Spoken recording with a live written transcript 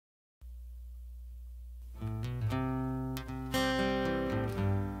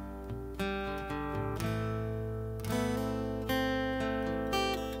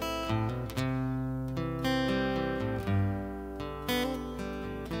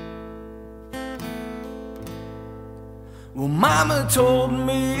Well, Mama told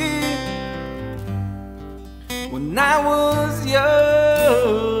me when I was young,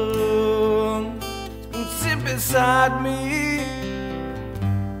 and sit beside me,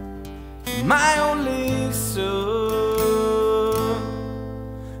 my only son,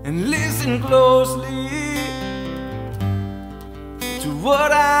 and listen closely to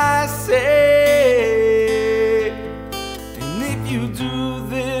what I say. And if you do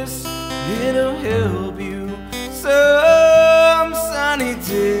this, it'll help you some sunny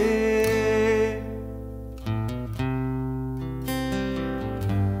day.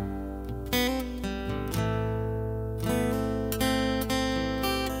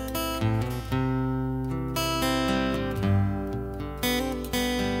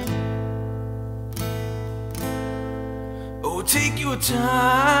 Oh, take your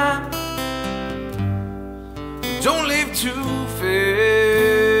time, don't live too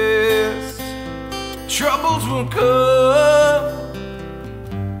fast. Troubles will come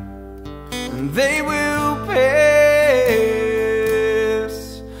and they will pass.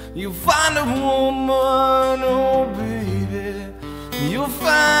 You'll find a woman, oh baby, you'll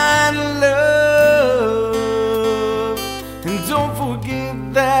find love. And don't forget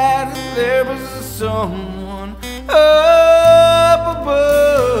that there is someone up above.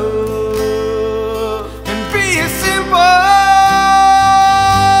 And be a simple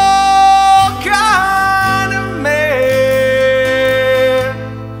kind of man.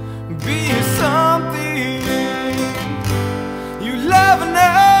 Be something you love and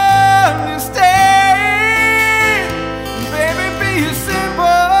understand. Baby, be a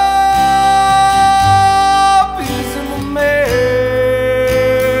simple man.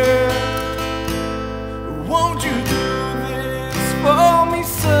 Won't you do this for me,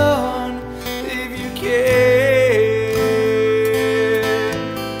 son, if you can?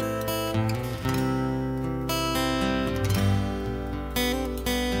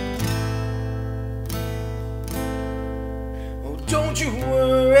 Oh, don't you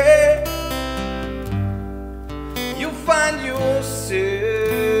worry, you'll find yourself.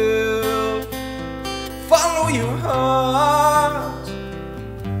 Follow your heart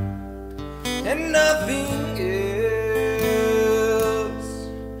and nothing else.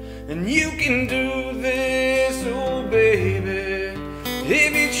 And you can do this, oh baby,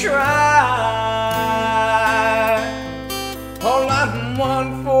 if you try. All I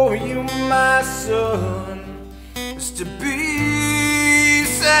want for you, my son, is to be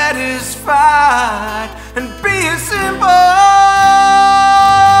satisfied and be a simple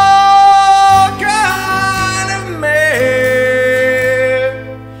kind of man.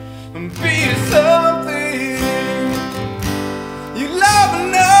 And be something you love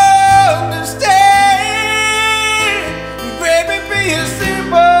and understand. Baby, be a simple